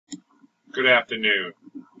Good afternoon.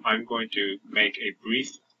 I'm going to make a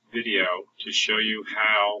brief video to show you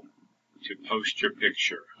how to post your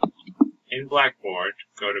picture. In Blackboard,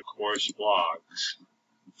 go to Course Blogs.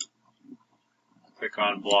 Click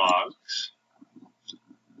on Blogs.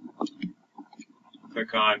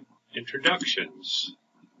 Click on Introductions.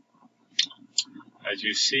 As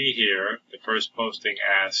you see here, the first posting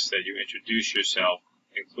asks that you introduce yourself,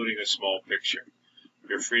 including a small picture.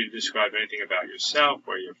 You're free to describe anything about yourself,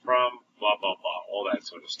 where you're from, blah, blah, blah, all that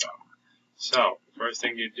sort of stuff. So, the first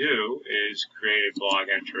thing you do is create a blog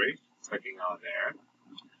entry, clicking on there.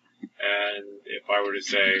 And if I were to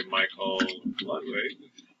say Michael Ludwig,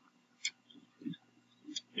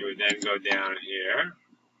 you would then go down here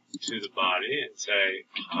to the body and say,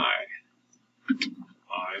 "Hi,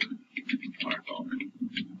 I'm Michael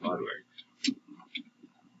Ludwig."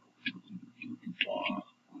 Blah,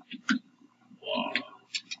 blah.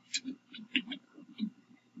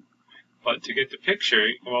 But to get the picture,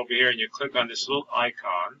 you come over here and you click on this little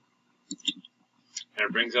icon, and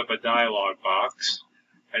it brings up a dialog box,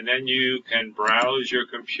 and then you can browse your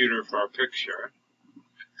computer for a picture.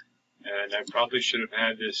 And I probably should have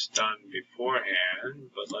had this done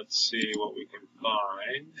beforehand, but let's see what we can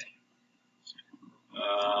find.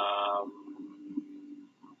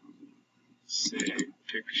 Let's see,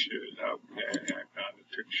 pictures. Okay, I found a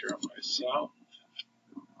picture of myself.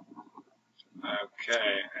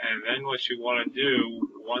 Okay, and then what you want to do,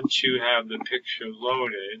 once you have the picture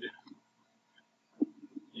loaded,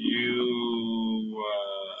 you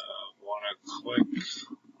want to click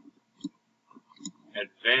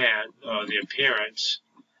Advanced, the Appearance,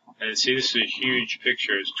 and see this is a huge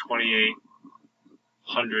picture. It's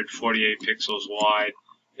 2848 pixels wide.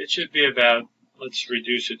 It should be about, let's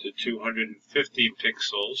reduce it to 250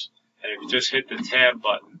 pixels, and if you just hit the tab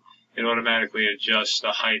button, it automatically adjusts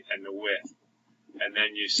the height and the width. And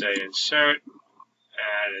then you say Insert,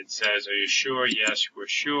 and it says, "Are you sure?" Yes, we're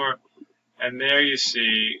sure. And there you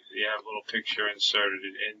see you have a little picture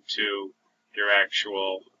inserted into your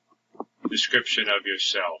actual description of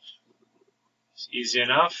yourself. It's easy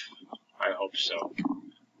enough? I hope so.